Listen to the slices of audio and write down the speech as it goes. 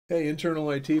Hey, internal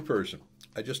IT person.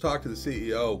 I just talked to the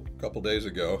CEO a couple days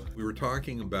ago. We were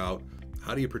talking about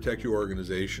how do you protect your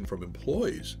organization from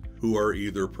employees who are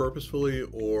either purposefully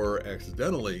or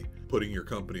accidentally putting your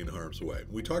company in harm's way.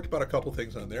 We talked about a couple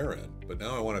things on their end, but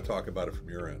now I want to talk about it from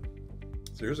your end.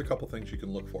 So here's a couple things you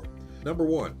can look for. Number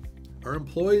one, are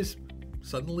employees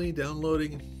suddenly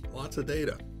downloading lots of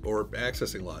data or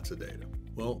accessing lots of data?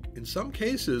 Well, in some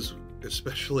cases,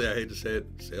 especially, I hate to say it,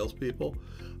 salespeople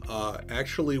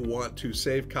actually want to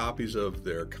save copies of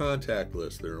their contact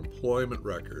list, their employment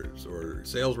records, or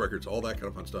sales records, all that kind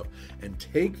of fun stuff, and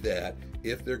take that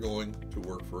if they're going to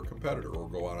work for a competitor or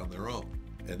go out on their own.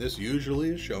 And this usually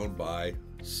is shown by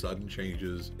sudden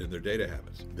changes in their data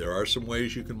habits. There are some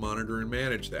ways you can monitor and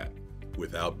manage that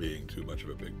without being too much of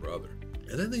a big brother.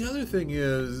 And then the other thing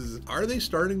is, are they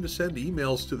starting to send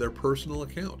emails to their personal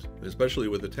account, especially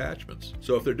with attachments?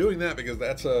 So if they're doing that because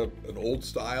that's an old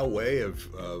style way of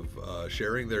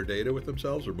sharing their data with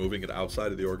themselves or moving it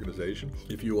outside of the organization,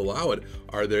 if you allow it,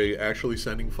 are they actually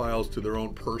sending files to their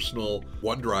own personal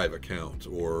OneDrive account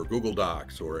or Google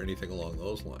Docs or anything along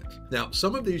those lines? Now,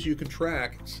 some of these you can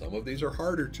track, some of these are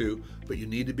harder to, but you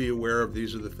need to be aware of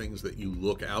these are the things that you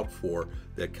look out for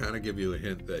that kind of give you a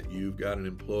hint that you've got an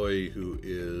employee who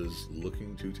is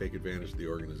looking to take advantage of the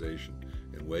organization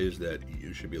in ways that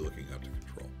you should be looking out to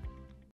control.